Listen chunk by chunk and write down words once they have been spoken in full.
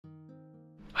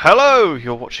Hello,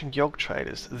 you're watching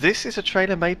YogTrailers. This is a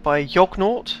trailer made by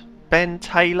Yognaut, Ben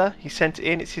Taylor. He sent it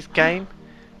in, it's his game.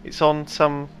 It's on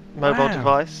some mobile Wow.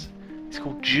 device. It's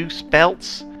called Juice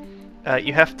Belts.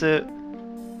 You have to...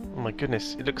 Oh my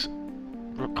goodness, it looks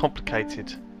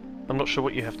complicated. I'm not sure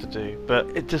what you have to do, but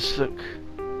It does look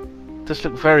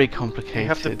very complicated. you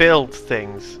have to build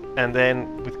things, and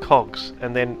then with cogs,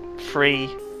 and then free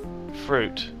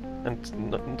fruit.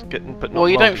 Well,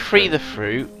 you don't free the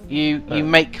fruit. You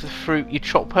make the fruit. You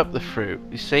chop up the fruit.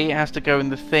 You see, it has to go in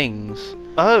the things,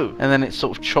 Oh! and then it's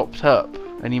sort of chopped up,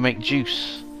 and you make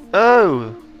juice.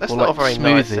 Oh! That's Or not like a very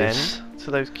nice smoothies. end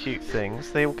to those cute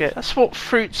things. They all get... That's what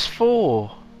fruit's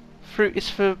for. Fruit is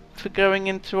for going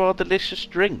into our delicious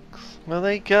drinks. Well,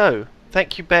 there you go.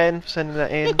 Thank you, Ben, for sending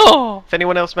that in. Oh. If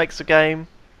anyone else makes a game,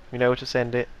 you know where to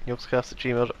send it.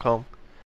 yogscast@gmail.com.